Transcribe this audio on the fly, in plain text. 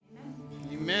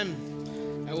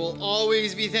Amen. I will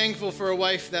always be thankful for a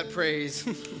wife that prays.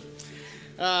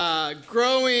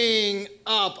 Growing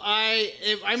up,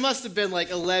 I must have been like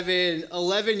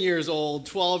 11 years old,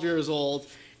 12 years old,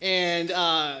 and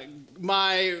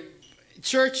my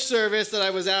church service that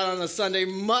I was at on a Sunday,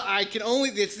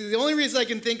 it's the only reason I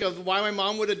can think of why my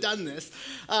mom would have done this.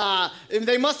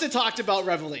 They must have talked about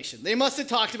Revelation. They must have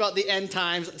talked about the end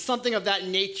times, something of that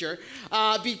nature,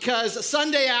 because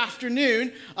Sunday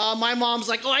afternoon, my mom's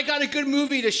like, I got a good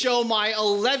movie to show my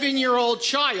 11-year-old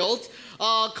child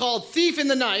called Thief in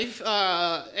the Knife,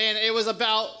 and it was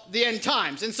about the end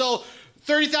times. And so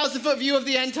 30,000-foot view of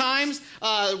the end times.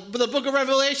 The book of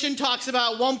Revelation talks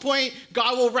about at one point,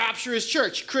 God will rapture his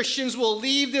church. Christians will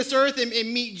leave this earth and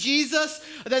meet Jesus.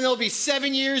 Then there'll be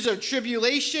 7 years of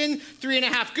tribulation,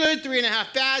 3.5 good,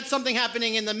 3.5 bad, something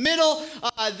happening in the middle.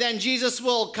 Then Jesus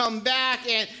will come back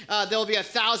and there'll be a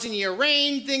 1,000-year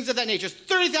reign, things of that nature.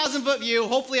 30,000-foot view.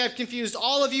 Hopefully I've confused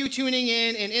all of you tuning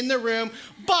in and in the room.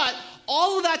 But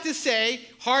all of that to say,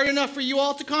 hard enough for you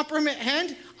all to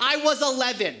comprehend, I was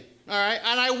 11. All right,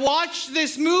 and I watched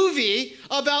this movie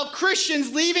about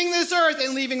Christians leaving this earth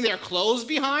and leaving their clothes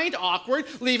behind, awkward,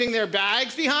 leaving their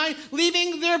bags behind,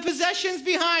 leaving their possessions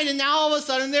behind, and now all of a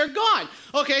sudden they're gone.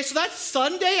 Okay, so that's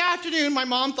Sunday afternoon. My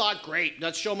mom thought, great,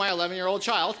 let's show my 11-year-old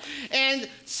child. And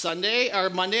Monday,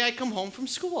 I come home from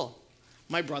school.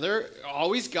 My brother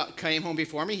always came home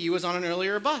before me. He was on an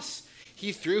earlier bus.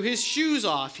 He threw his shoes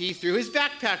off. He threw his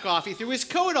backpack off. He threw his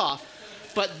coat off.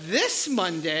 But this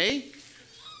Monday,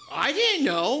 I didn't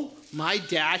know my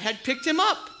dad had picked him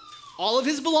up. All of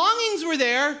his belongings were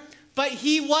there, but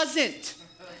he wasn't.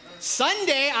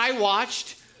 Sunday, I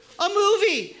watched a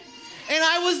movie, and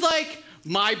I was like,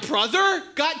 my brother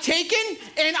got taken,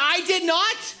 and I did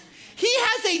not? He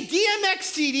has a DMX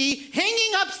CD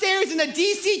hanging upstairs in a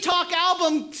DC Talk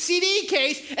album CD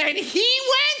case, and he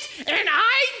went, and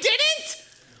I didn't?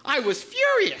 I was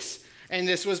furious. And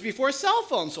this was before cell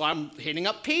phones, so I'm hitting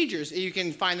up pagers. You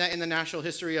can find that in the National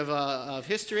History of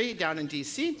History down in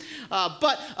D.C.,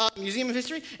 Museum of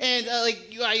History. And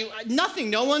nothing,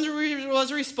 no one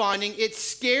was responding. It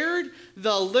scared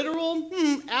the literal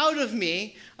out of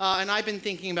me, and I've been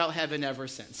thinking about heaven ever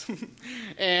since.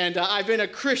 And I've been a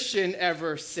Christian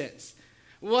ever since.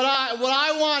 What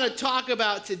I want to talk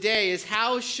about today is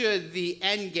how should the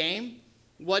end game,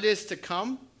 what is to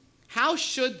come, how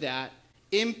should that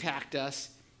impact us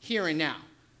here and now?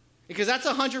 Because that's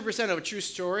 100% of a true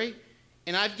story,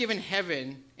 and I've given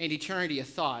heaven and eternity a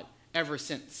thought ever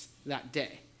since that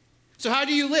day. So how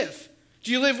do you live?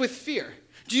 Do you live with fear?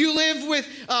 Do you live with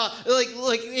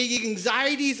the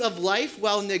anxieties of life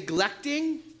while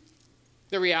neglecting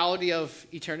the reality of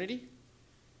eternity?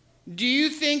 Do you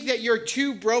think that you're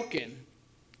too broken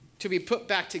to be put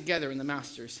back together in the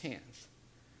Master's hands?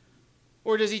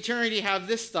 Or does eternity have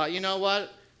this thought, you know what?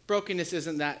 Brokenness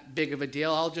isn't that big of a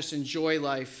deal. I'll just enjoy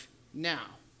life now.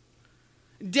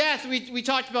 Death, we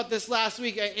talked about this last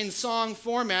week in song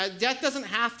format. Death doesn't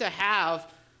have to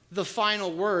have the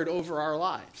final word over our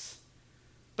lives.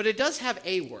 But it does have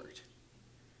a word.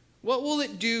 What will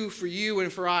it do for you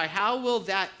and for I? How will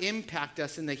that impact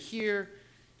us in the here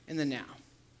and the now?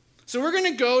 So we're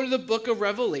going to go to the book of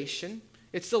Revelation.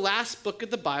 It's the last book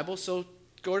of the Bible, so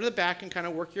go to the back and kind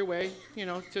of work your way,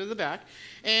 to the back.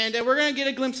 And we're going to get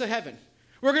a glimpse of heaven.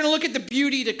 We're going to look at the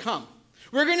beauty to come.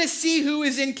 We're going to see who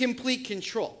is in complete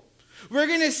control. We're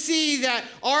going to see that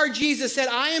our Jesus said,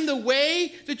 I am the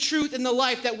way, the truth, and the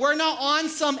life. That we're not on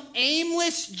some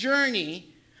aimless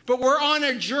journey, but we're on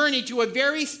a journey to a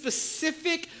very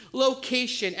specific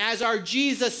location. As our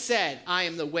Jesus said, I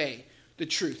am the way, the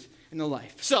truth, in the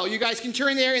life. So you guys can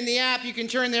turn there in the app. You can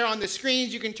turn there on the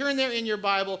screens. You can turn there in your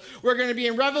Bible. We're going to be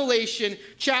in Revelation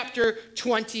chapter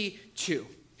 22.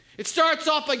 It starts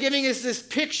off by giving us this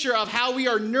picture of how we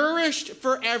are nourished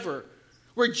forever.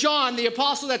 Where John, the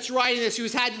apostle that's writing this,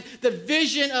 who's had the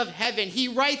vision of heaven, he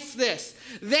writes this.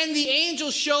 Then the angel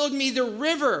showed me the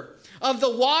river of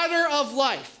the water of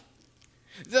life,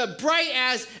 the bright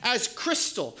as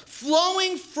crystal,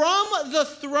 flowing from the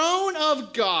throne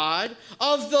of God,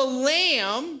 of the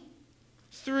Lamb,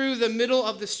 through the middle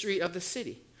of the street of the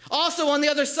city. Also on the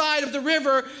other side of the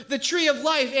river, the tree of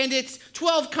life and its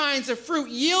 12 kinds of fruit,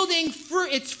 yielding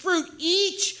its fruit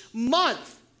each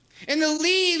month. And the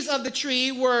leaves of the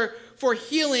tree were for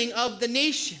healing of the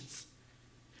nations.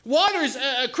 Water is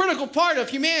a critical part of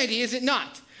humanity, is it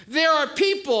not? There are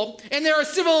people and there are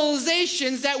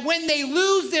civilizations that when they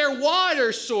lose their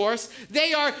water source,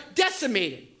 they are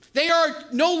decimated. They are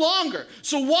no longer.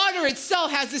 So water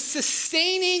itself has this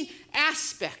sustaining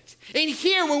aspect. And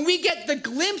here, when we get the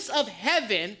glimpse of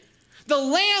heaven, The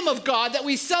Lamb of God that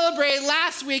we celebrated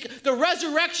last week, the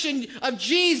resurrection of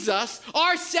Jesus,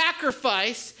 our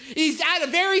sacrifice, is at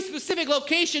a very specific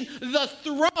location, the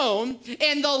throne,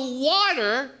 and the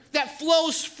water that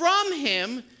flows from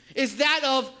him is that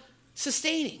of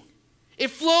sustaining.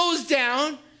 It flows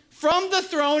down from the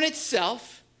throne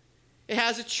itself. It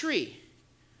has a tree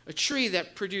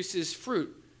that produces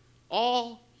fruit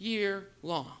all year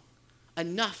long,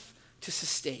 enough to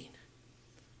sustain.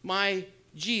 My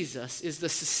Jesus is the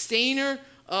sustainer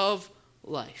of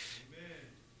life. Amen.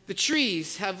 The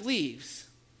trees have leaves.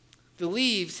 The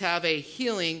leaves have a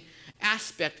healing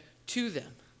aspect to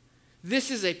them.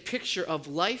 This is a picture of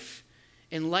life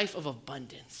and life of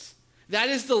abundance. That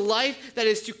is the life that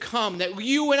is to come, that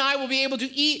you and I will be able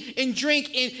to eat and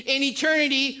drink in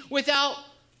eternity without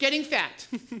getting fat.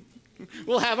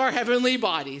 We'll have our heavenly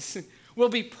bodies. We'll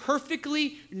be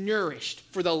perfectly nourished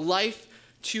for the life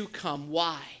to come.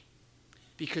 Why?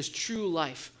 Because true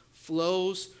life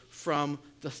flows from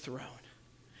the throne.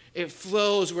 It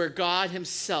flows where God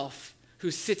himself, who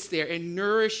sits there and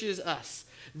nourishes us.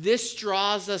 This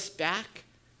draws us back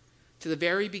to the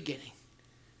very beginning,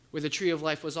 where the tree of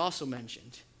life was also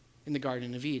mentioned in the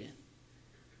Garden of Eden.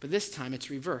 But this time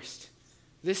it's reversed.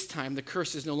 This time the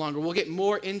curse is no longer. We'll get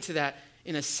more into that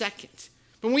in a second.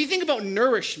 But when we think about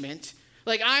nourishment,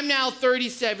 like I'm now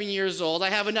 37 years old. I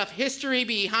have enough history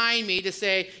behind me to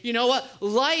say, you know what?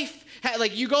 Life,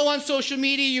 like you go on social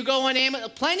media, you go on Amazon,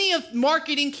 plenty of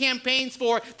marketing campaigns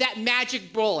for that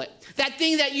magic bullet. That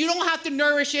thing that you don't have to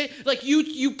nourish it. Like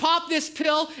you pop this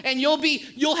pill and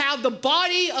you'll have the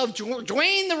body of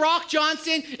Dwayne "The Rock"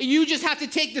 Johnson. And you just have to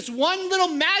take this one little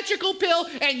magical pill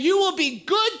and you will be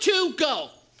good to go.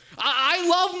 I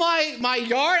love my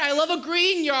yard. I love a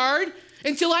green yard.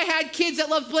 Until I had kids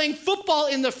that loved playing football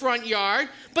in the front yard.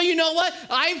 But you know what?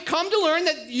 I've come to learn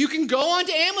that you can go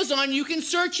onto Amazon, you can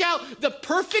search out the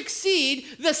perfect seed,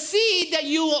 the seed that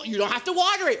you don't have to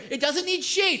water it. It doesn't need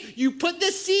shade. You put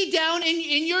the seed down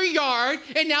in your yard,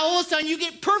 and now all of a sudden you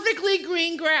get perfectly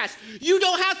green grass. You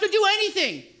don't have to do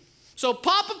anything. So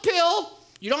pop a pill.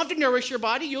 You don't have to nourish your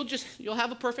body. You'll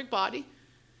have a perfect body.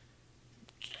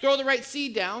 Throw the right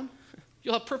seed down.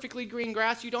 You'll have perfectly green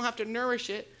grass. You don't have to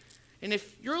nourish it. And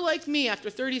if you're like me after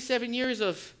 37 years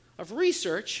of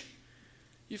research,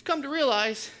 you've come to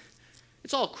realize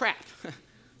it's all crap.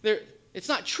 It's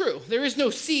not true. There is no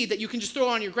seed that you can just throw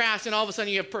on your grass and all of a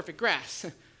sudden you have perfect grass.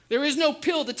 There is no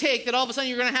pill to take that all of a sudden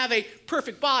you're going to have a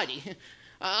perfect body.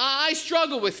 I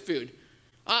struggle with food.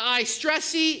 I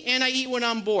stress eat and I eat when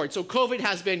I'm bored. So COVID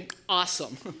has been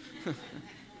awesome.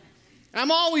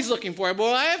 I'm always looking for it. But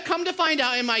what I have come to find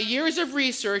out in my years of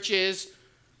research is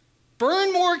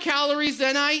burn more calories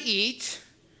than I eat,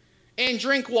 and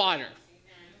drink water.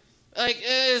 Like,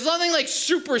 there's nothing like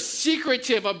super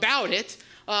secretive about it.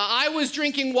 I was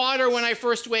drinking water when I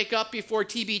first wake up before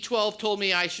TB12 told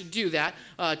me I should do that,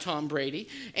 Tom Brady.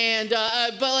 And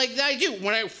but like I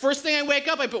do, first thing I wake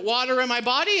up, I put water in my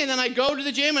body, and then I go to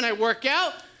the gym and I work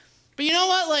out. But you know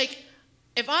what? Like,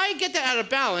 if I get that out of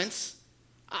balance,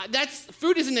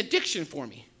 food is an addiction for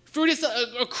me. Food is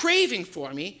a craving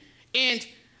for me, and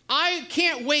I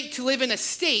can't wait to live in a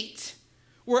state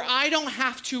where I don't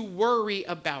have to worry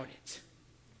about it,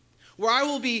 where I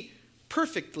will be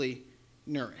perfectly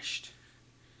nourished.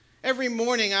 Every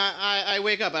morning I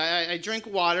wake up, I drink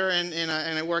water and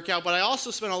I work out, but I also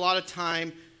spend a lot of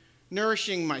time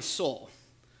nourishing my soul.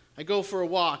 I go for a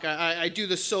walk, I do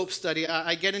the SOAP study,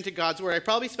 I get into God's Word. I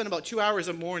probably spend about 2 hours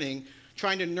a morning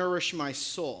trying to nourish my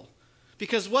soul.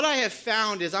 Because what I have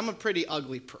found is I'm a pretty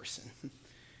ugly person.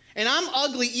 And I'm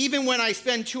ugly even when I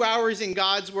spend 2 hours in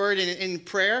God's Word and in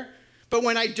prayer. But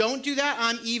when I don't do that,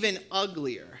 I'm even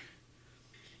uglier.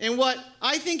 And what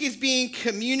I think is being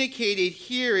communicated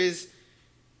here is,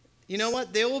 you know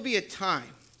what? There will be a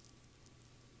time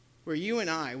where you and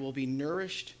I will be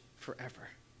nourished forever.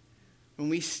 When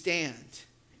we stand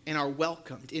and are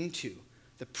welcomed into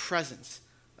the presence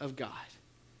of God.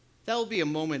 That will be a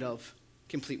moment of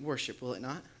complete worship, will it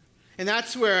not? And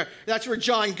that's where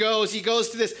John goes. He goes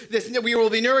to this, we will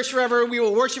be nourished forever, we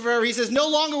will worship forever. He says, no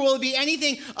longer will it be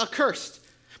anything accursed.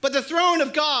 But the throne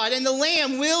of God and the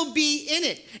Lamb will be in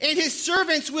it. And his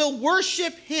servants will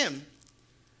worship him.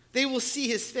 They will see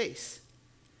his face.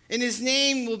 And his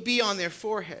name will be on their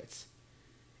foreheads.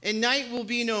 And night will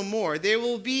be no more. They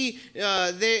will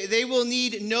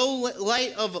need no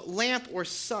light of lamp or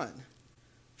sun.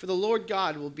 For the Lord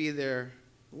God will be their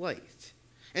light.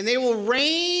 And they will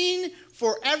reign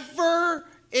forever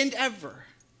and ever.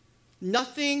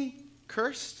 Nothing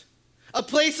cursed. A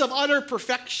place of utter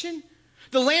perfection.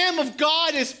 The Lamb of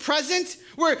God is present,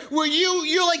 where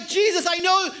you're like, Jesus, I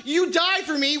know you died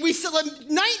for me.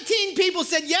 19 people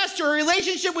said yes to a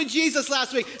relationship with Jesus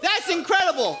last week. That's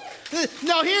incredible.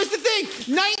 Now, here's the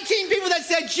thing. 19 people that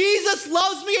said, Jesus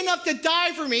loves me enough to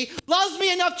die for me, loves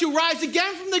me enough to rise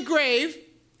again from the grave.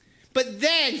 But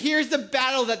then, here's the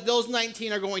battle that those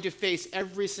 19 are going to face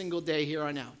every single day here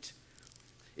on out.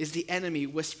 Is the enemy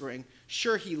whispering,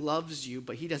 sure, he loves you,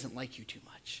 but he doesn't like you too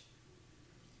much.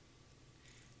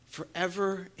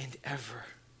 Forever and ever.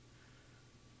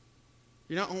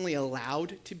 You're not only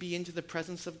allowed to be into the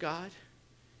presence of God,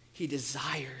 he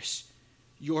desires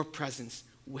your presence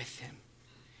with him.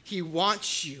 He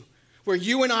wants you, where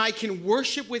you and I can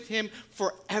worship with him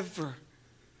forever.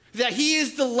 That he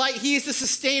is the light, he is the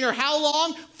sustainer. How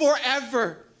long?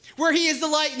 Forever. Where he is the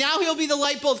light, now he'll be the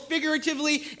light both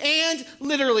figuratively and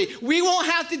literally. We won't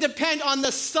have to depend on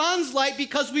the sun's light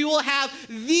because we will have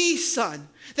the sun.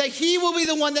 That he will be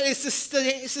the one that is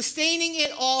sustaining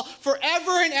it all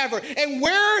forever and ever. And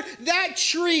where that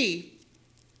tree,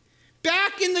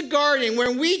 back in the garden,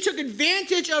 where we took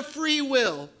advantage of free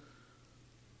will,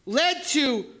 led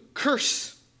to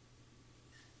curse,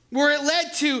 where it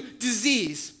led to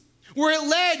disease, where it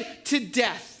led to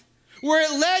death, where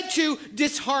it led to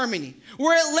disharmony,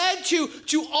 where it led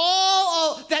to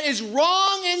all that is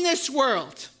wrong in this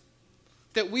world,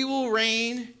 that we will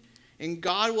reign and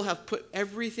God will have put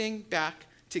everything back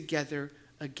together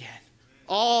again.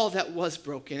 All that was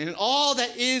broken and all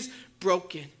that is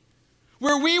broken.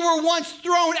 Where we were once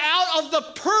thrown out of the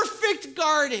perfect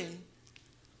garden,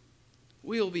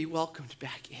 we will be welcomed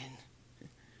back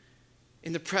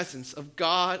in the presence of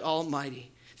God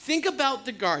Almighty. Think about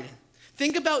the garden.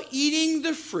 Think about eating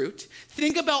the fruit.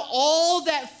 Think about all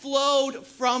that flowed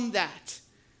from that.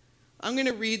 I'm going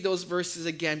to read those verses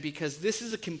again because this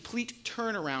is a complete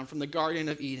turnaround from the Garden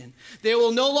of Eden. There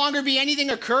will no longer be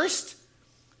anything accursed.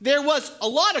 There was a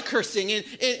lot of cursing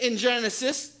in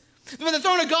Genesis. When the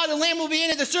throne of God, the Lamb will be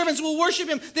in it. The servants will worship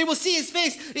him. They will see his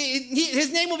face.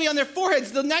 His name will be on their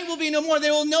foreheads. The night will be no more. They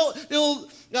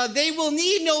will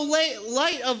need no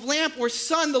light of lamp or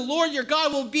sun. The Lord your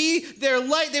God will be their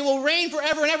light. They will reign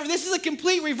forever and ever. This is a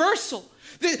complete reversal.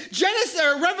 The Genesis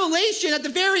or Revelation at the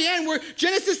very end, where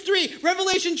Genesis 3,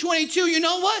 Revelation 22. You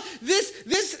know what?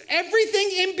 This everything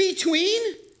in between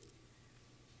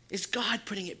is God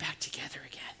putting it back together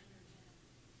again.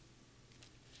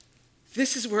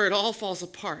 This is where it all falls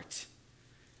apart.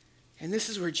 And this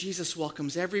is where Jesus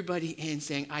welcomes everybody in,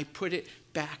 saying, I put it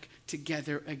back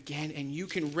together again, and you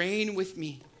can reign with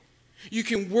me. You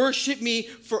can worship me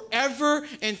forever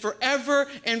and forever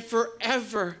and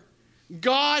forever.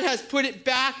 God has put it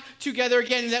back together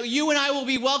again, and that you and I will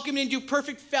be welcomed into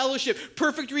perfect fellowship,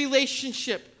 perfect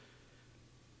relationship.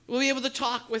 We'll be able to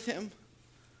talk with him.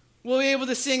 We'll be able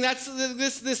to sing. That's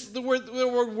the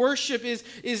word worship is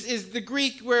the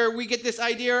Greek, where we get this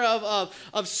idea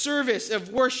of service, of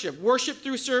worship. Worship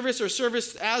through service, or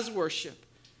service as worship.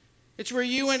 It's where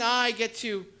you and I get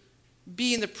to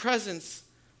be in the presence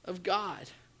of God.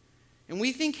 And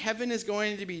we think heaven is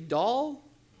going to be dull.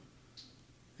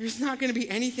 There's not going to be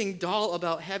anything dull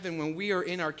about heaven when we are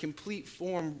in our complete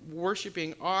form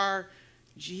worshiping our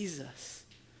Jesus.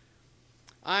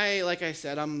 Like I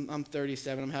said, I'm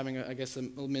 37. I'm having, a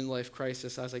midlife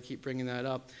crisis as I keep bringing that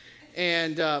up.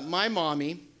 And my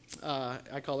mommy,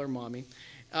 I call her mommy,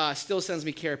 still sends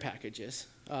me care packages.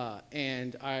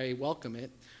 And I welcome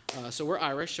it. So we're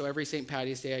Irish, so every St.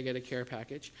 Paddy's Day I get a care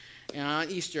package. And on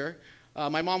Easter,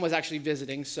 my mom was actually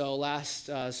visiting, so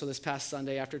this past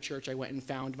Sunday after church, I went and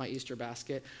found my Easter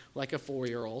basket like a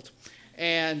 4-year-old.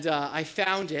 And I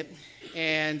found it,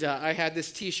 and I had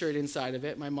this T-shirt inside of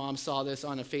it. My mom saw this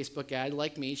on a Facebook ad.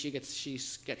 Like me, she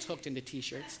gets hooked into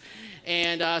T-shirts.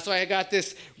 And so I got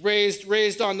this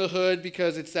raised on the hood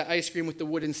because it's that ice cream with the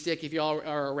wooden stick. If you all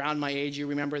are around my age, you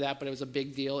remember that, but it was a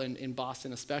big deal in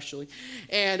Boston especially.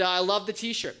 And I love the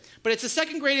T-shirt. But it's the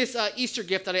second greatest Easter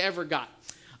gift that I ever got.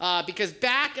 Because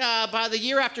back by the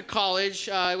year after college,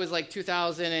 it was like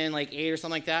 2008 or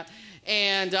something like that,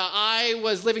 and I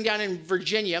was living down in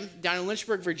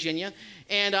Lynchburg, Virginia,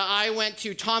 and I went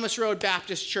to Thomas Road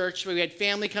Baptist Church. We had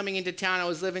family coming into town. I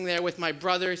was living there with my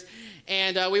brothers,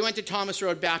 and we went to Thomas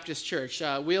Road Baptist Church.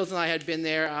 Wheels and I had been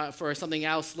there for something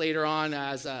else later on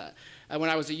when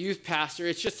I was a youth pastor.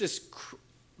 It's just this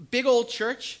big old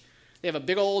church. They have a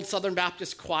big old Southern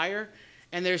Baptist choir,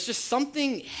 and there's just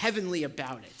something heavenly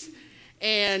about it.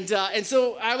 And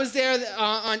so I was there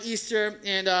on Easter,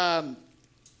 and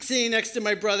sitting next to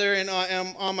my brother, and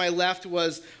on my left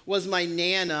was my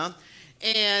Nana.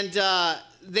 And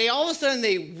they all of a sudden,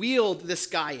 they wheeled this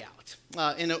guy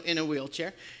out in a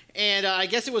wheelchair. And I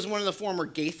guess it was one of the former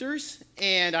Gaithers,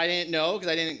 and I didn't know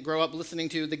because I didn't grow up listening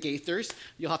to the Gaithers.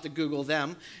 You'll have to Google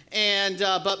them.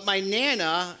 But my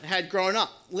Nana had grown up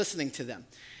listening to them.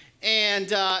 And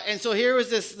so here was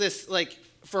this like,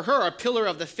 for her, a pillar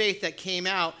of the faith that came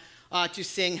out to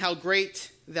sing How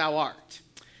Great Thou Art,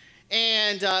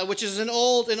 and which is an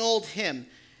old hymn.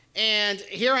 And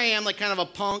here I am, like kind of a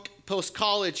punk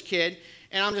post-college kid,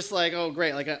 and I'm just like, oh,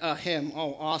 great, like a hymn.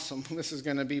 Oh, awesome. This is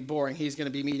going to be boring. He's going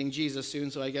to be meeting Jesus soon,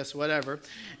 so I guess whatever.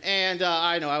 And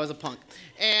I know, I was a punk.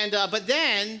 But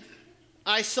then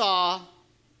I saw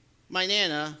my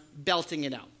Nana belting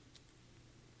it out.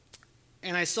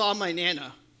 And I saw my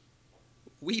Nana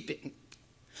weeping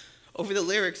over the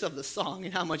lyrics of the song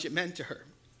and how much it meant to her.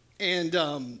 And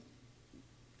I'm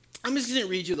just going to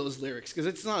read you those lyrics because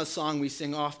it's not a song we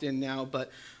sing often now,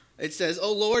 but it says,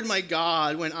 "O Lord my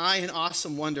God, when I in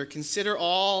awesome wonder consider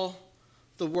all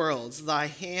the worlds thy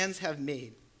hands have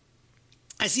made.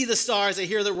 I see the stars, I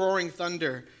hear the roaring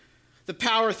thunder, the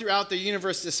power throughout the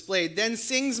universe displayed. Then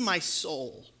sings my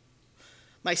soul,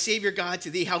 my Savior God,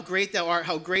 to thee, how great thou art,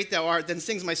 how great thou art. Then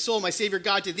sings my soul, my Savior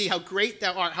God, to thee, how great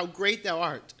thou art, how great thou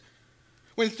art.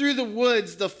 When through the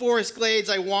woods, the forest glades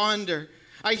I wander,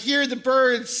 I hear the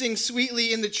birds sing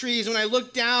sweetly in the trees. When I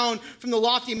look down from the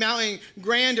lofty mountain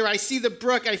grandeur, I see the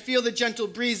brook, I feel the gentle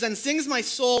breeze. Then sings my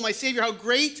soul, my Savior, how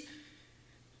great,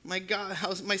 my God,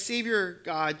 my Savior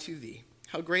God, to thee.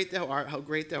 How great thou art, how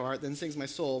great thou art. Then sings my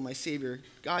soul, my Savior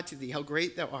God, to thee. How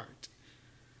great thou art.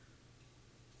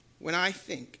 When I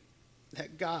think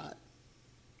that God,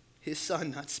 his Son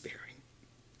not sparing,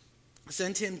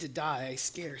 sent him to die, I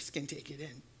scarce can take it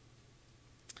in.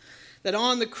 That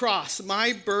on the cross,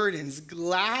 my burdens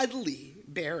gladly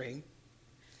bearing,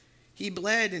 he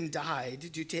bled and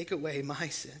died to take away my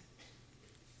sin.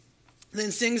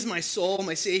 Then sings my soul,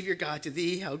 my Savior God, to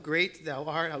thee, how great thou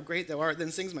art, how great thou art. Then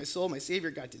sings my soul, my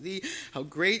Savior God, to thee, how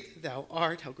great thou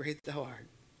art, how great thou art.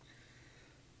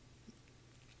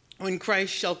 When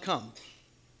Christ shall come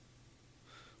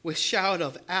with shout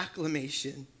of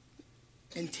acclamation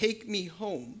and take me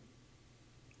home,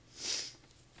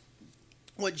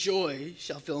 what joy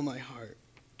shall fill my heart?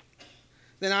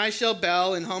 Then I shall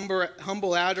bow in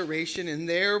humble adoration and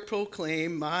there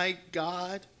proclaim, my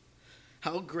God,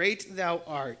 how great thou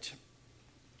art.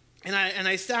 And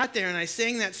I sat there and I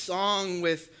sang that song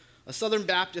with a Southern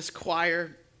Baptist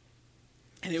choir,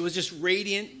 and it was just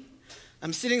radiant.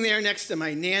 I'm sitting there next to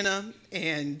my Nana,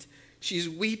 and she's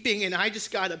weeping, and I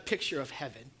just got a picture of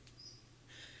heaven.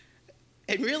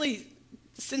 And really,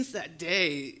 since that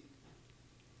day,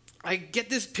 I get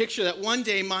this picture that one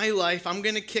day in my life, I'm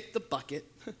going to kick the bucket.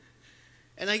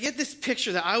 And I get this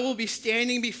picture that I will be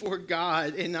standing before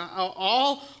God, and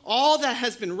all that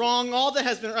has been wrong, all that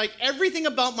has been right, everything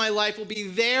about my life will be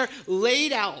there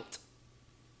laid out.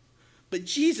 But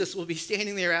Jesus will be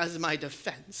standing there as my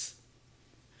defense.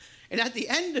 And at the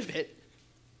end of it,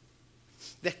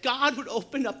 that God would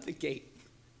open up the gate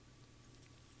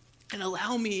and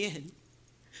allow me in.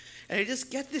 And I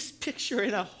just get this picture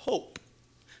and a hope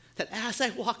that as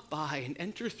I walk by and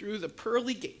enter through the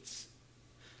pearly gates,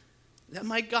 that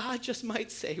my God just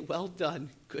might say, well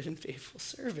done, good and faithful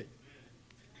servant.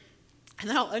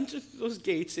 And I'll enter through those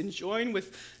gates and join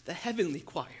with the heavenly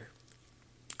choir.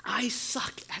 I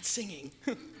suck at singing,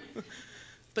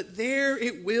 but there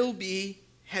it will be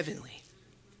heavenly.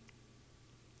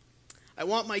 I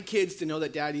want my kids to know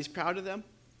that Daddy's proud of them.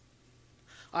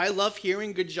 I love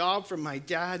hearing good job from my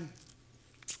dad.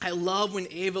 I love when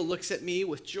Ava looks at me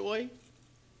with joy.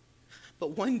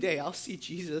 But one day I'll see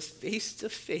Jesus face to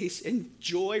face and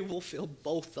joy will fill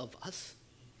both of us.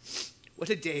 What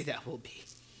a day that will be.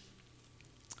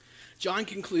 John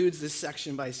concludes this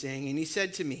section by saying, and he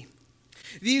said to me,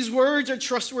 these words are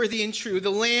trustworthy and true. The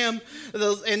Lamb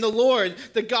and the Lord,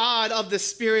 the God of the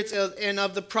spirits and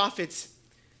of the prophets,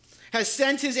 has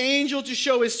sent his angel to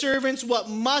show his servants what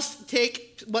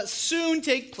soon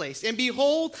take place. And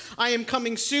behold, I am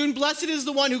coming soon. Blessed is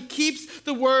the one who keeps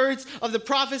the words of the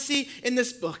prophecy in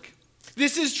this book.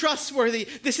 This is trustworthy.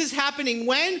 This is happening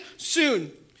when?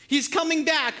 Soon. He's coming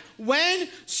back. When?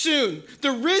 Soon.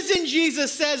 The risen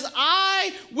Jesus says,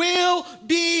 I will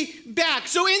be back.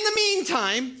 So in the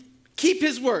meantime, keep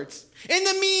his words. In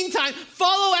the meantime,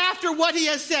 follow after what he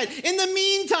has said. In the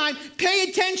meantime, pay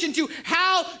attention to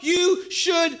how you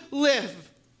should live.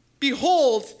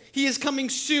 Behold, he is coming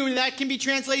soon. That can be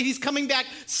translated, he's coming back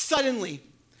suddenly.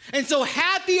 And so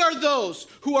happy are those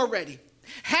who are ready.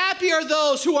 Happy are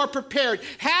those who are prepared.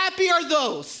 Happy are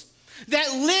those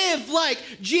that live like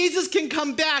Jesus can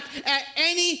come back at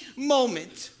any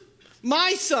moment.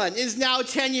 My son is now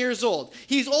 10 years old.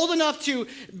 He's old enough to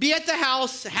be at the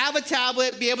house, have a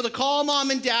tablet, be able to call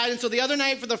mom and dad. And so the other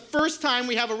night, for the first time,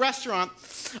 we have a restaurant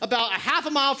about a half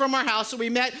a mile from our house. So we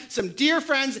met some dear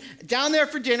friends down there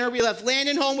for dinner. We left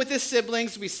Landon home with his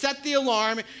siblings. We set the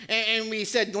alarm and we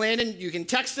said, Landon, you can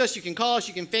text us, you can call us,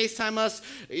 you can FaceTime us,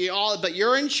 but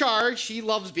you're in charge. He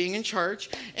loves being in charge.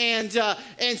 And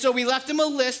so we left him a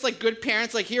list, like good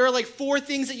parents, like here are like 4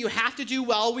 things that you have to do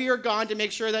while we are gone to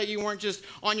make sure that you weren't just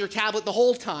on your tablet the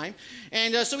whole time.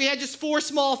 And so we had just 4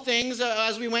 small things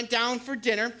as we went down for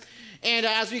dinner. And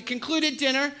as we concluded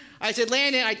dinner, I said,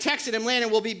 Landon, I texted him,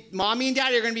 Landon, mommy and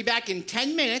daddy are going to be back in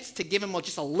 10 minutes to give him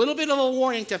just a little bit of a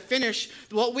warning to finish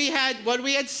what we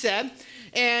had said.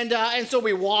 And so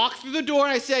we walked through the door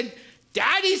and I said,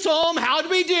 Daddy's home, how do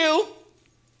we do?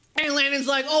 And Landon's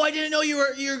like, oh, I didn't know you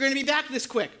were going to be back this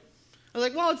quick. I was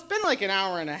like, well, it's been like an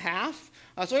hour and a half,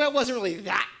 so that wasn't really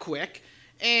that quick.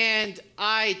 And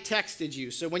I texted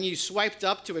you. So when you swiped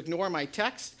up to ignore my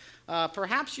text,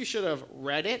 perhaps you should have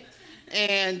read it.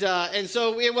 And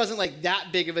so it wasn't like that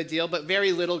big of a deal, but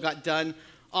very little got done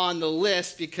on the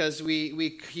list because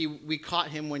we caught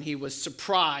him when he was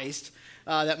surprised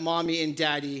that mommy and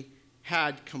daddy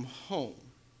had come home.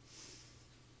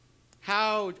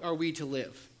 How are we to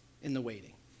live in the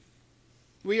waiting?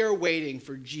 We are waiting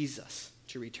for Jesus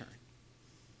to return.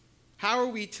 How are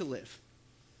we to live?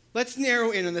 Let's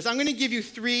narrow in on this. I'm going to give you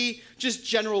 3 just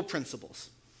general principles.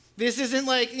 This isn't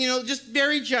like, just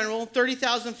very general,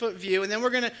 30,000-foot view, and then we're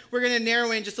gonna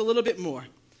narrow in just a little bit more.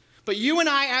 But you and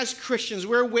I as Christians,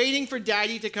 we're waiting for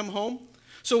Daddy to come home.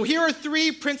 So here are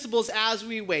 3 principles as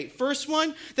we wait. First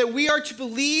one, that we are to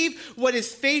believe what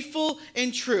is faithful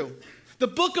and true. The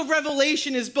book of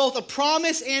Revelation is both a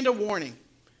promise and a warning.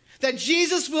 That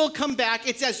Jesus will come back.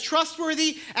 It's as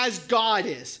trustworthy as God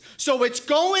is. So it's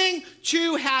going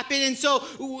to happen. And so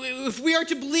if we are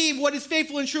to believe what is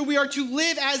faithful and true, we are to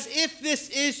live as if this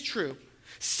is true.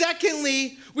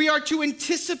 Secondly, we are to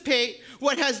anticipate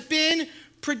what has been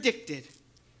predicted.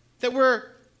 That we're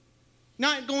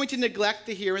not going to neglect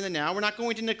the here and the now. We're not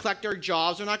going to neglect our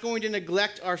jobs. We're not going to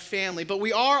neglect our family. But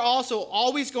we are also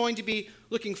always going to be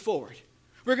looking forward.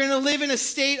 We're going to live in a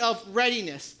state of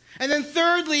readiness. And then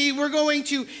thirdly, we're going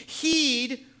to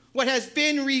heed what has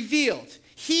been revealed.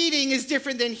 Heeding is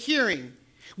different than hearing.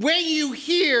 When you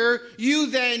hear, you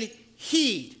then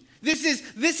heed. This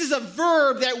is a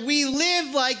verb that we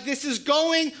live like this is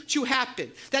going to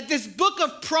happen. That this book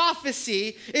of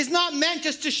prophecy is not meant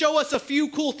just to show us a few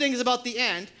cool things about the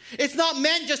end. It's not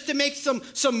meant just to make some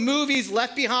movies,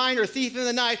 Left Behind or Thief in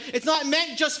the Night. It's not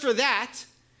meant just for that.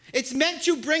 It's meant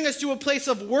to bring us to a place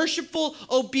of worshipful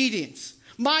obedience.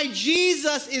 My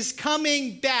Jesus is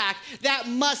coming back. That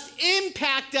must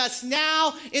impact us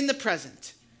now in the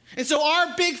present. And so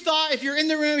our big thought, if you're in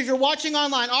the room, if you're watching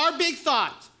online, our big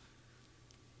thought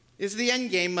is the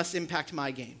end game must impact my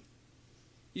game.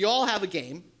 You all have a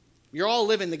game. You're all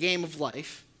living the game of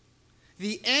life.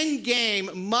 The end game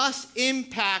must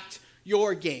impact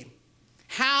your game.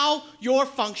 How you're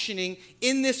functioning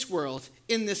in this world,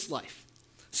 in this life.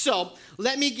 So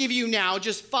let me give you now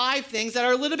just 5 things that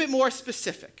are a little bit more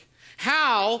specific.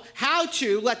 How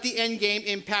to let the end game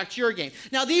impact your game.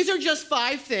 Now, these are just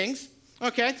 5 things,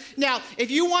 okay? Now,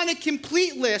 if you want a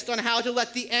complete list on how to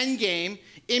let the end game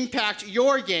impact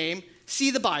your game,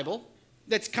 see the Bible.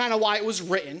 That's kind of why it was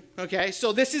written, okay?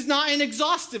 So this is not an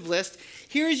exhaustive list.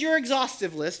 Here's your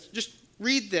exhaustive list. Just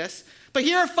read this. But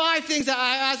here are 5 things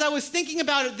that as I was thinking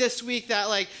about it this week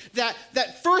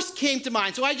that first came to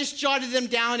mind. So I just jotted them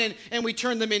down and we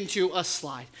turned them into a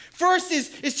slide. First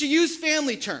is to use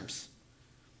family terms.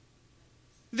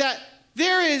 That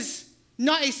there is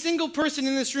not a single person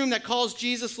in this room that calls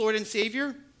Jesus Lord and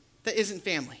Savior that isn't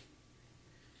family.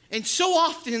 And so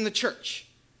often in the church,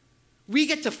 we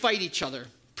get to fight each other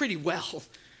pretty well.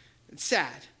 It's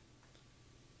sad.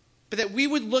 But that we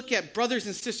would look at brothers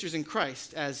and sisters in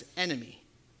Christ as enemy.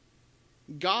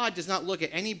 God does not look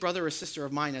at any brother or sister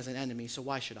of mine as an enemy, so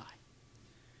why should I?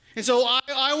 And so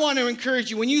I want to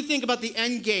encourage you, when you think about the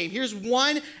end game, here's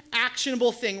one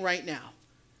actionable thing right now.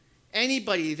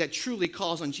 Anybody that truly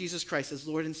calls on Jesus Christ as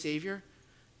Lord and Savior,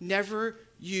 never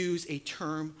use a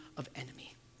term of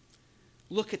enemy.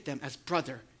 Look at them as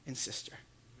brother and sister.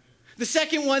 The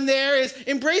second one there is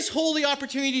embrace holy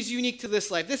opportunities unique to this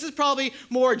life. This is probably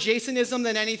more Jasonism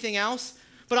than anything else.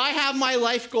 But I have my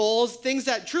life goals, things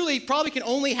that truly probably can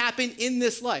only happen in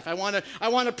this life. I want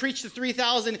to preach to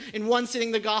 3,000 in one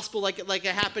sitting the gospel like it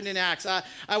happened in Acts.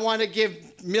 I want to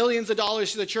give millions of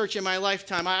dollars to the church in my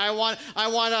lifetime. I want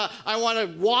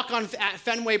to walk at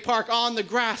Fenway Park on the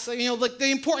grass. Like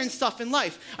the important stuff in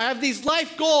life. I have these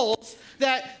life goals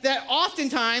that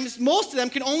oftentimes, most of them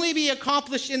can only be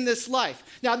accomplished in this life.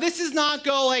 Now, this is not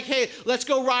go like, hey, let's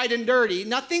go ride and dirty.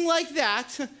 Nothing like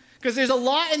that, because there's a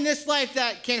lot in this life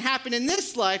that can happen in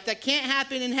this life that can't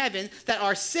happen in heaven that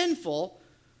are sinful.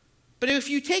 But if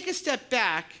you take a step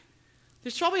back,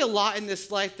 there's probably a lot in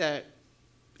this life that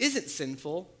isn't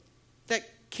sinful that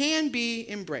can be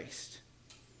embraced.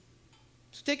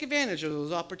 So take advantage of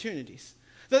those opportunities.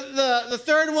 The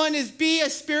third one is be a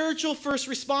spiritual first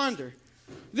responder.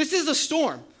 This is a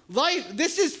storm.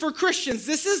 This is for Christians.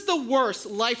 This is the worst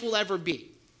life will ever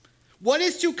be. What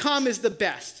is to come is the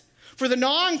best. For the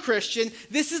non-Christian,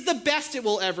 this is the best it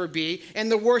will ever be,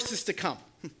 and the worst is to come.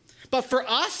 But for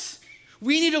us,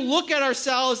 we need to look at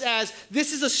ourselves as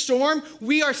this is a storm.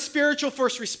 We are spiritual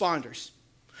first responders.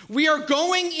 We are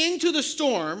going into the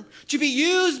storm to be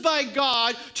used by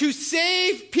God to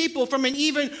save people from an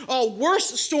even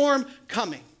worse storm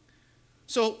coming.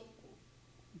 So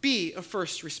be a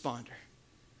first responder.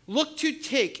 Look to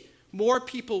take more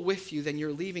people with you than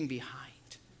you're leaving behind.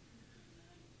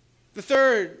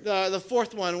 The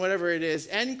fourth one, whatever it is,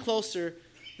 end closer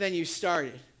than you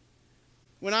started.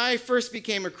 When I first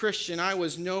became a Christian, I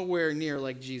was nowhere near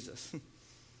like Jesus.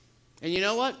 And you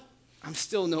know what? I'm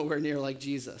still nowhere near like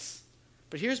Jesus.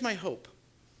 But here's my hope,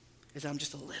 is I'm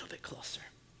just a little bit closer.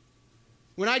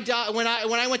 When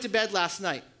I went to bed last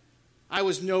night, I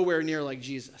was nowhere near like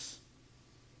Jesus.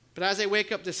 But as I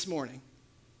wake up this morning,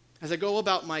 as I go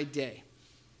about my day,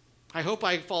 I hope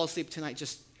I fall asleep tonight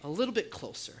just a little bit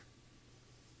closer.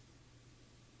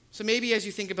 So maybe as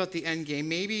you think about the end game,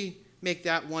 maybe make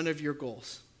that one of your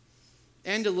goals.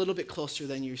 End a little bit closer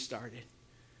than you started.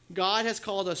 God has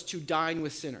called us to dine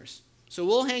with sinners. So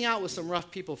we'll hang out with some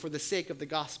rough people for the sake of the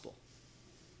gospel.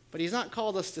 But he's not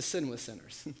called us to sin with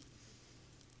sinners.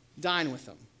 Dine with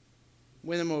them.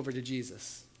 Win them over to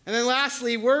Jesus. And then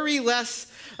lastly, worry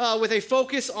less with a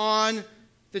focus on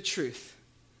the truth.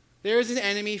 There is an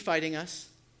enemy fighting us.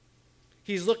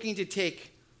 He's looking to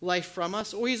take life from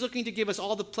us, or he's looking to give us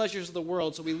all the pleasures of the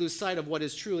world so we lose sight of what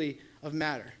is truly of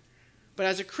matter. But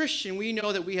as a Christian, we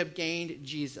know that we have gained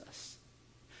Jesus.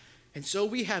 And so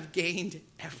we have gained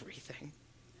everything.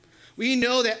 We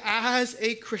know that as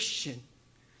a Christian,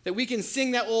 that we can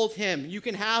sing that old hymn, you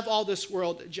can have all this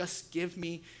world, just give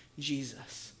me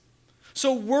Jesus.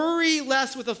 So worry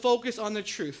less with a focus on the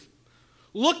truth.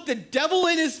 Look the devil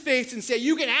in his face and say,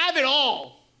 you can have it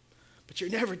all, but you're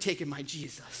never taking my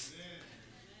Jesus.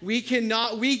 We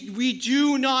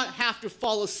do not have to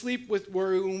fall asleep with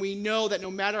worry when we know that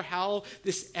no matter how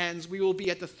this ends, we will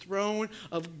be at the throne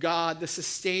of God, the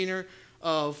sustainer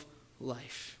of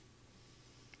life.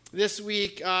 This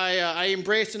week, I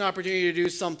embraced an opportunity to do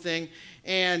something,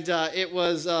 and it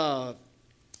was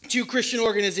two Christian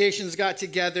organizations got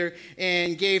together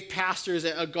and gave pastors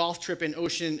a golf trip in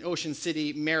Ocean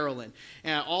City, Maryland.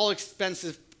 All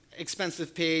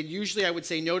expensive paid. Usually I would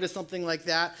say no to something like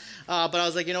that, but I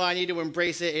was like, I need to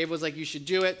embrace it. Abe was like, you should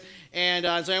do it. And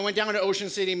so I went down to Ocean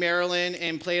City, Maryland,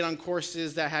 and played on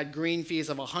courses that had green fees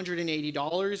of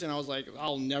 $180, and I was like,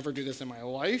 I'll never do this in my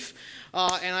life.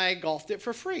 And I golfed it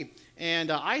for free.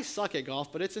 And I suck at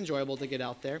golf, but it's enjoyable to get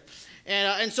out there.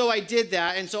 And so I did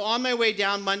that. And so on my way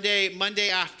down Monday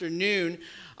afternoon,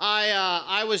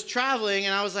 I was traveling,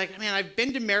 and I was like, man, I've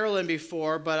been to Maryland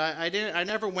before, but I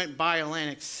never went by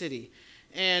Atlantic City.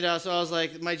 And so I was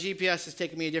like, my GPS is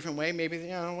taking me a different way, maybe,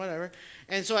 whatever.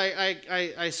 And so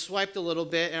I swiped a little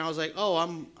bit, and I was like, oh,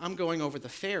 I'm going over the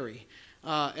ferry.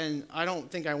 And I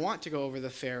don't think I want to go over the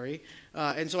ferry.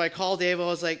 And so I called Ava. I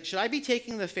was like, should I be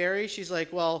taking the ferry? She's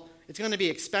like, well, it's going to be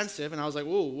expensive. And I was like,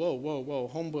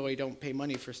 whoa, homeboy, don't pay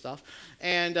money for stuff.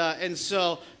 And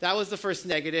so that was the first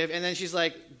negative. And then she's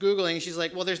like, Googling. She's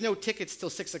like, well, there's no tickets till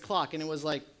 6 o'clock. And it was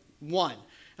like 1. And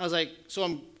I was like, so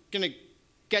I'm going to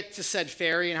get to said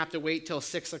ferry and have to wait till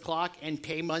 6 o'clock and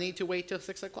pay money to wait till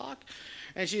 6 o'clock?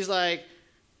 And she's like,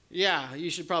 yeah, you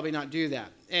should probably not do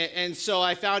that. And so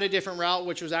I found a different route,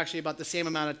 which was actually about the same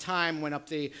amount of time, went up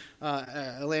the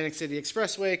Atlantic City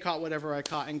Expressway, caught whatever I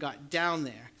caught, and got down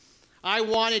there. I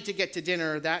wanted to get to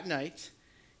dinner that night,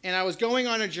 and I was going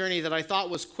on a journey that I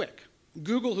thought was quick.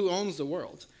 Google, who owns the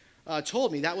world,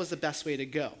 told me that was the best way to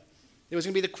go. It was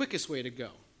going to be the quickest way to go.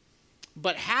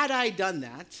 But had I done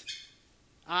that,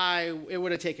 it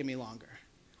would have taken me longer.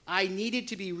 I needed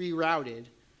to be rerouted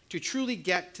to truly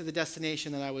get to the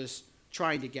destination that I was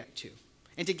trying to get to,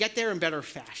 and to get there in better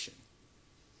fashion.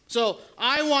 So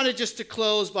I wanted just to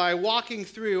close by walking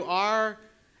through our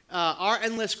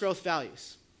endless growth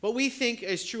values. What we think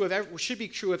is true of should be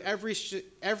true of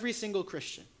every single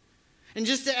Christian. And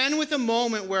just to end with a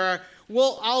moment where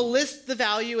I'll list the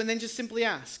value and then just simply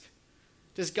ask,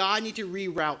 does God need to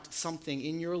reroute something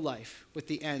in your life with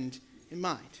the end in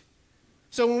mind?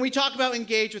 So when we talk about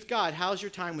engage with God, how's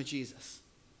your time with Jesus?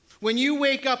 When you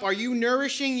wake up, are you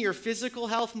nourishing your physical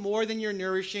health more than you're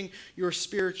nourishing your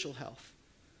spiritual health?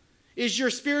 Is your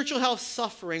spiritual health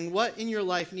suffering? What in your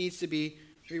life needs to be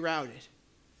rerouted?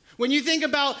 When you think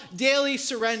about daily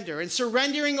surrender and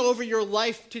surrendering over your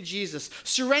life to Jesus,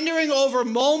 surrendering over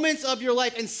moments of your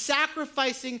life and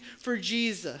sacrificing for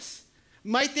Jesus,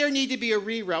 might there need to be a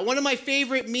reroute? One of my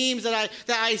favorite memes that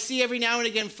I see every now and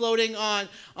again floating on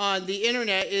the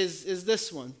internet is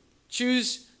this one.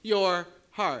 Choose your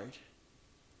hard.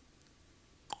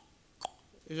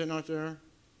 Is it not there?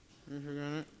 I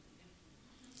forgot it.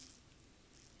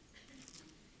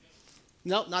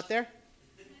 Nope, not there?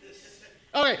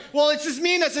 Okay, well, it's this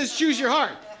meme that says choose your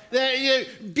heart. That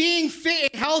being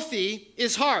fit and healthy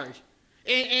is hard.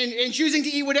 And choosing to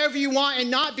eat whatever you want and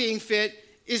not being fit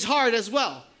is hard as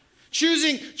well.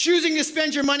 Choosing to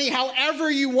spend your money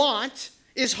however you want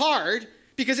is hard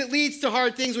because it leads to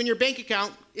hard things when your bank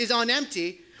account is on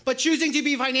empty. But choosing to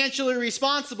be financially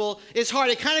responsible is hard.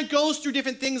 It kind of goes through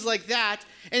different things like that,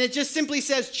 and it just simply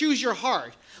says choose your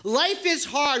hard. Life is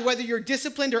hard whether you're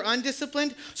disciplined or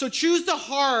undisciplined, so choose the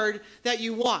hard that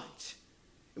you want.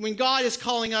 When God is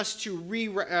calling us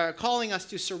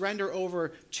to surrender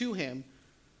over to him,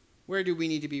 where do we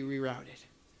need to be rerouted?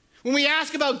 When we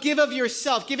ask about give of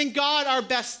yourself, giving God our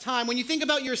best time, when you think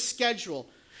about your schedule,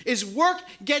 is work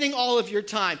getting all of your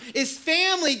time? Is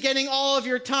family getting all of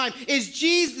your time?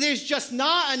 There's just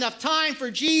not enough time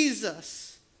for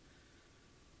Jesus?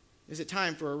 Is it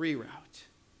time for a reroute?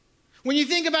 When you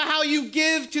think about how you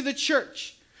give to the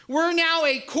church, we're now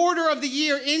a quarter of the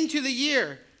year into the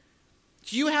year.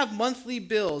 Do you have monthly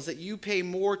bills that you pay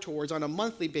more towards on a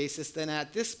monthly basis than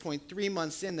at this point, 3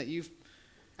 months in, that you've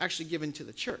actually given to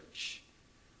the church?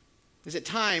 Is it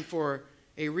time for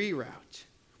a reroute?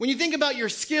 When you think about your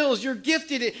skills, you're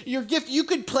gifted. You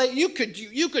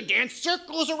could dance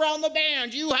circles around the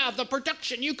band. You have the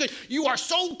production. You are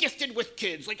so gifted with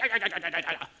kids.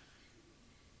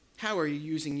 How are you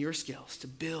using your skills to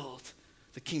build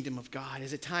the kingdom of God?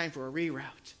 Is it time for a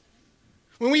reroute?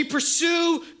 When we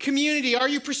pursue community, are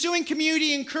you pursuing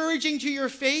community encouraging to your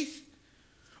faith?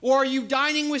 Or are you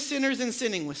dining with sinners and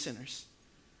sinning with sinners?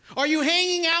 Are you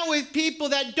hanging out with people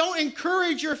that don't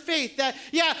encourage your faith?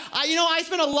 I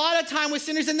spend a lot of time with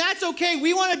sinners, and that's okay.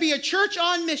 We want to be a church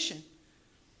on mission.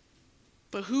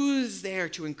 But who's there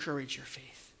to encourage your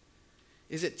faith?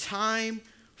 Is it time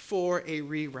for a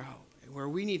reroute where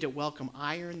we need to welcome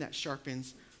iron that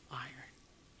sharpens iron?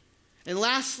 And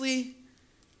lastly,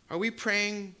 are we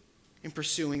praying and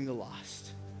pursuing the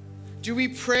lost? Do we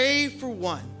pray for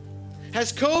one?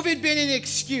 Has COVID been an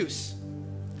excuse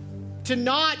to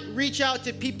not reach out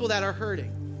to people that are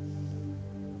hurting?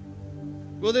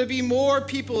 Will there be more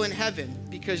people in heaven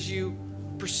because you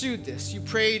pursued this? You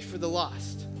prayed for the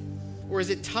lost? Or is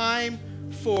it time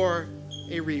for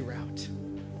a reroute?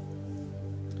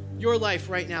 Your life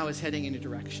right now is heading in a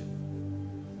direction.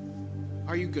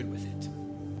 Are you good with it?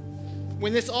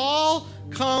 When this all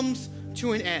comes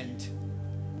to an end,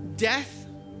 death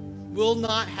will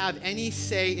not have any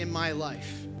say in my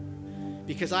life,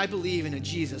 because I believe in a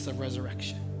Jesus of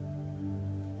resurrection.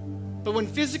 But when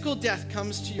physical death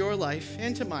comes to your life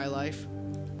and to my life,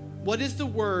 what is the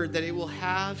word that it will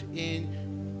have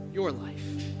in your life?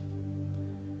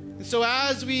 And so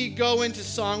as we go into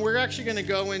song, we're actually going to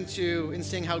go into and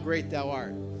sing How Great Thou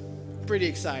Art. I'm pretty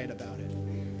excited about it.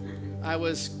 I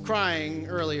was crying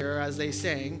earlier as they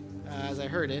sang, as I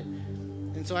heard it,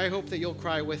 and so I hope that you'll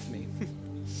cry with me.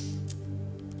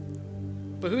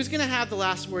 But who's going to have the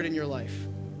last word in your life?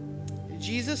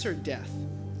 Jesus or death?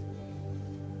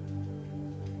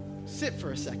 Sit for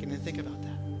a second and think about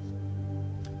that.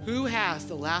 Who has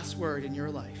the last word in your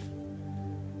life?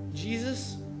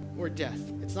 Jesus or death?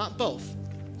 It's not both.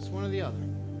 It's one or the other.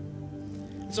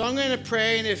 So I'm going to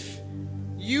pray, and if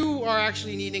you are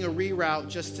actually needing a reroute,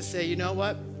 just to say, you know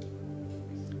what?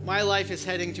 My life is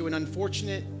heading to an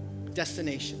unfortunate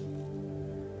destination.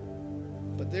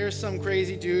 But there's some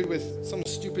crazy dude with some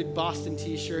stupid Boston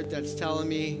t-shirt that's telling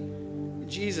me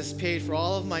Jesus paid for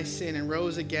all of my sin and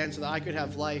rose again so that I could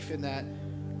have life and that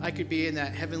I could be in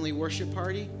that heavenly worship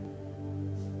party.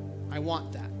 I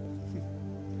want that.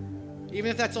 Even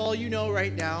if that's all you know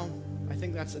right now, I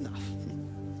think that's enough.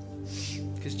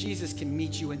 Because Jesus can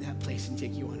meet you in that place and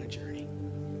take you on a journey.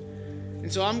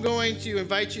 And so I'm going to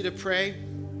invite you to pray,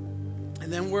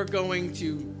 and then we're going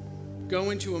to go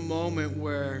into a moment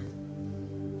where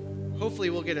hopefully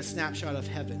we'll get a snapshot of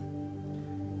heaven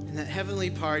and that heavenly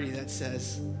party that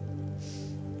says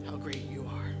how great you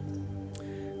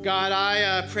are. God,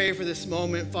 I pray for this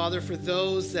moment, Father, for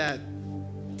those that,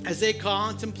 as they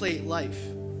contemplate life,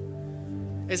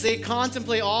 as they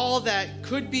contemplate all that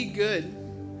could be good,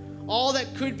 all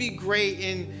that could be great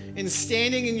in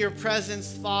standing in your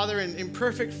presence, Father, in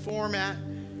perfect format,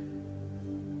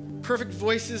 perfect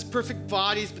voices, perfect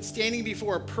bodies, but standing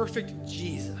before a perfect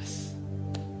Jesus,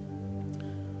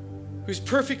 who's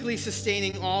perfectly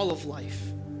sustaining all of life.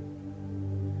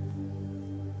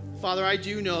 Father, I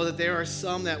do know that there are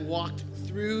some that walked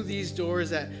through these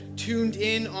doors, that tuned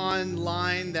in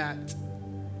online, that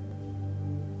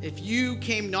if you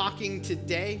came knocking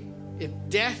today, if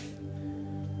death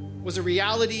was a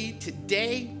reality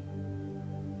today,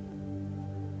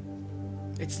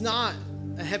 it's not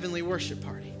a heavenly worship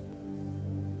party.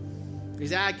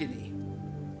 There's agony.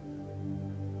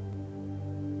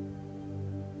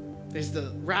 There's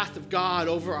the wrath of God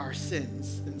over our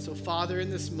sins. And so, Father, in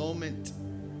this moment,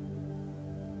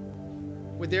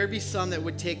 would there be some that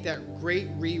would take that great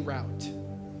reroute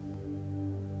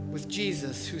with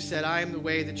Jesus, who said, I am the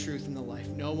way, the truth, and the life.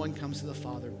 No one comes to the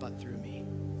Father but through me.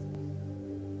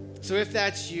 So if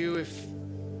that's you, if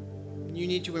you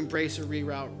need to embrace a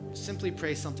reroute, simply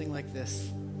pray something like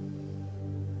this.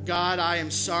 God, I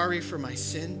am sorry for my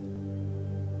sin.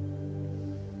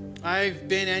 I've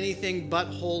been anything but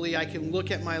holy. I can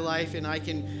look at my life and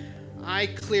I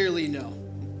clearly know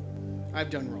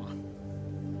I've done wrong.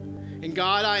 And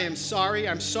God, I am sorry.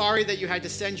 I'm sorry that you had to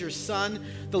send your Son,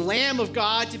 the Lamb of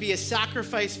God, to be a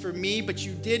sacrifice for me, but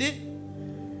you did it.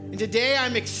 And today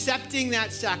I'm accepting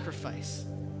that sacrifice.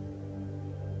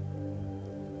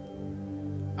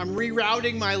 I'm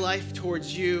rerouting my life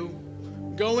towards you,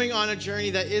 going on a journey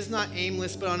that is not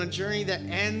aimless, but on a journey that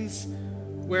ends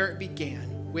where it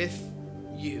began, with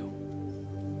you.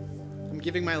 I'm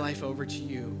giving my life over to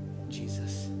you,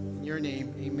 Jesus. In your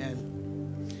name, amen.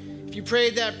 If you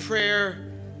prayed that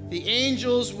prayer, the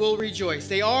angels will rejoice.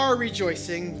 They are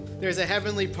rejoicing. There's a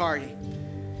heavenly party.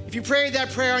 If you prayed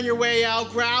that prayer on your way out,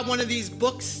 grab one of these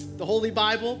books, the Holy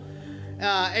Bible,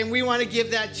 and we want to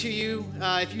give that to you.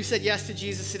 If you said yes to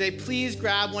Jesus today, please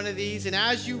grab one of these. And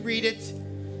as you read it,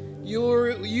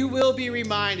 you will be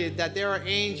reminded that there are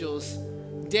angels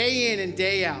day in and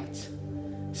day out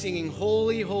singing,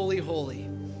 Holy, holy, holy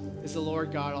is the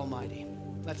Lord God Almighty.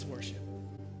 Let's worship.